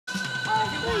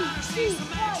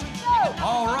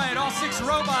All right, all 6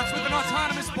 robots with an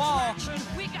autonomous ball.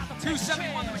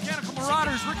 271, the Mechanical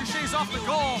Marauders ricochets off the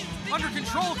goal. Under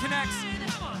Control connects.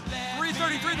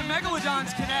 333, the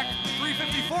Megalodons connect.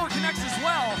 354 connects as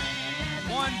well.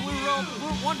 One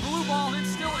blue ball and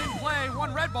still in play,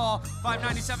 1 red ball.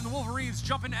 597, the Wolverines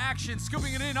jump into action,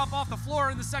 scooping it in up off the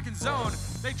floor in the second zone.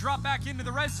 They drop back into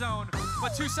the red zone,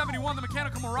 but 271, the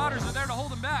Mechanical Marauders are there to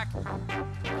hold them back.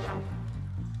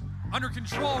 Under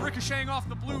Control, ricocheting off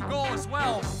the blue goal as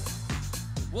well.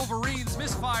 Wolverines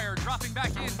misfire, dropping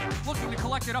back in, looking to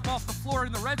collect it up off the floor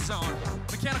in the red zone.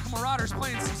 Mechanical Marauders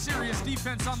playing some serious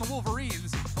defense on the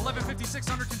Wolverines. 11:56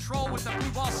 Under Control with the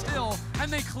blue ball still,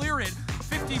 and they clear it.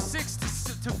 56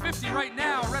 to 50 right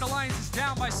now. Red Alliance is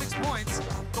down by 6 points.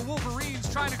 The Wolverines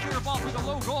trying to clear a ball through the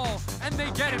low goal, and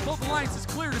they get it. Both alliances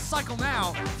clear to cycle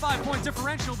now. 5-point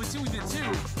differential between the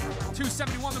two.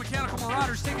 271, the Mechanical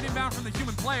Marauders taking inbound from the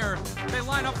human player. They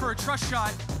line up for a trust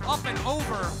shot, up and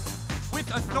over with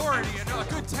authority, and a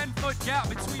good 10-foot gap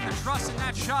between the truss and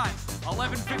that shot.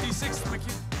 11:56,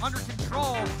 Under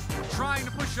Control, trying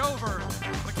to push over.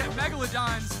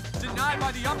 Megalodons denied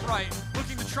by the upright,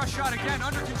 looking to trust shot again.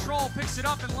 Under Control picks it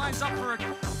up and lines up for a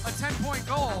 10-point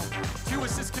goal. 2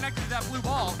 assists connected to that blue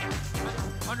ball.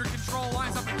 Under Control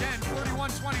lines up again,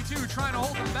 41-22, trying to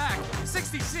hold them back.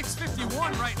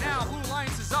 66-51 right now. Blue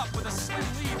Alliance is up with a slim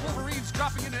lead. Wolverines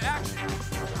dropping into action.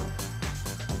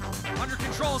 Under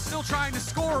Control still trying to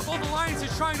score. Both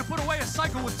alliances trying to put away a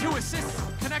cycle with 2 assists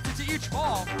connected to each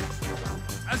ball.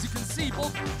 As you can see,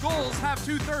 both goals have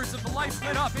 2/3 of the lights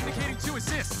lit up, indicating 2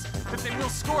 assists. If they will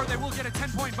score, they will get a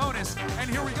 10-point bonus. And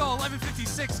here we go,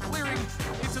 11:56, clearing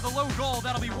into the low goal.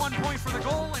 That'll be 1 point for the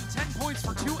goal and 10 points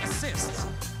for 2 assists.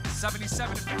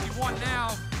 77-51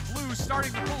 now. Blue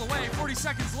starting to pull away, 40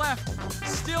 seconds left.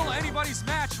 Still anybody's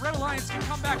match. Red Alliance can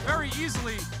come back very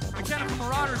easily. Mechanical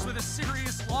Marauders with a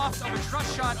serious loft of a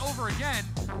trust shot over again.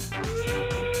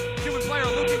 Human player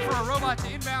looking for a robot to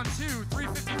inbound 2.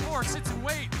 354 sits and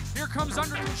wait. Here comes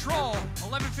Under Control.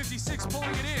 11:56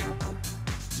 pulling it in.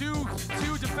 Two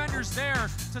defenders there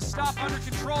to stop Under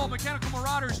Control. Mechanical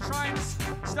Marauders trying to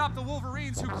stop the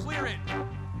Wolverines who clear it.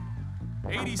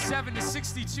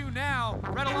 87-62 now.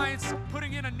 Red Alliance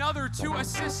putting in another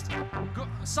 2-assist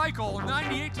cycle.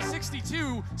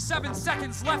 98-62. 7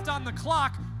 seconds left on the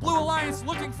clock. Blue Alliance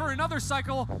looking for another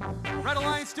cycle. Red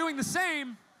Alliance doing the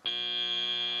same.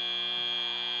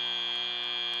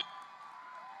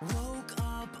 Woke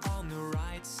up on the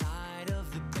right side of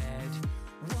the bed.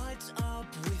 What's up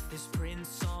with this Prince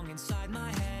song inside my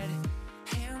head?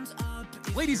 Hands up.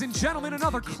 Ladies and gentlemen,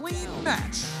 another clean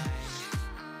match.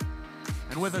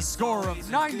 And with a score of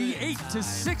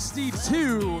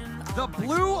 98-62, the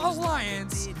Blue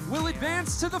Alliance will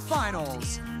advance to the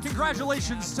finals.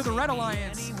 Congratulations to the Red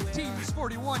Alliance, teams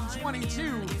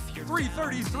 41-22,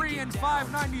 333, and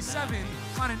 597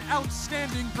 on an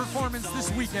outstanding performance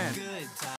this weekend.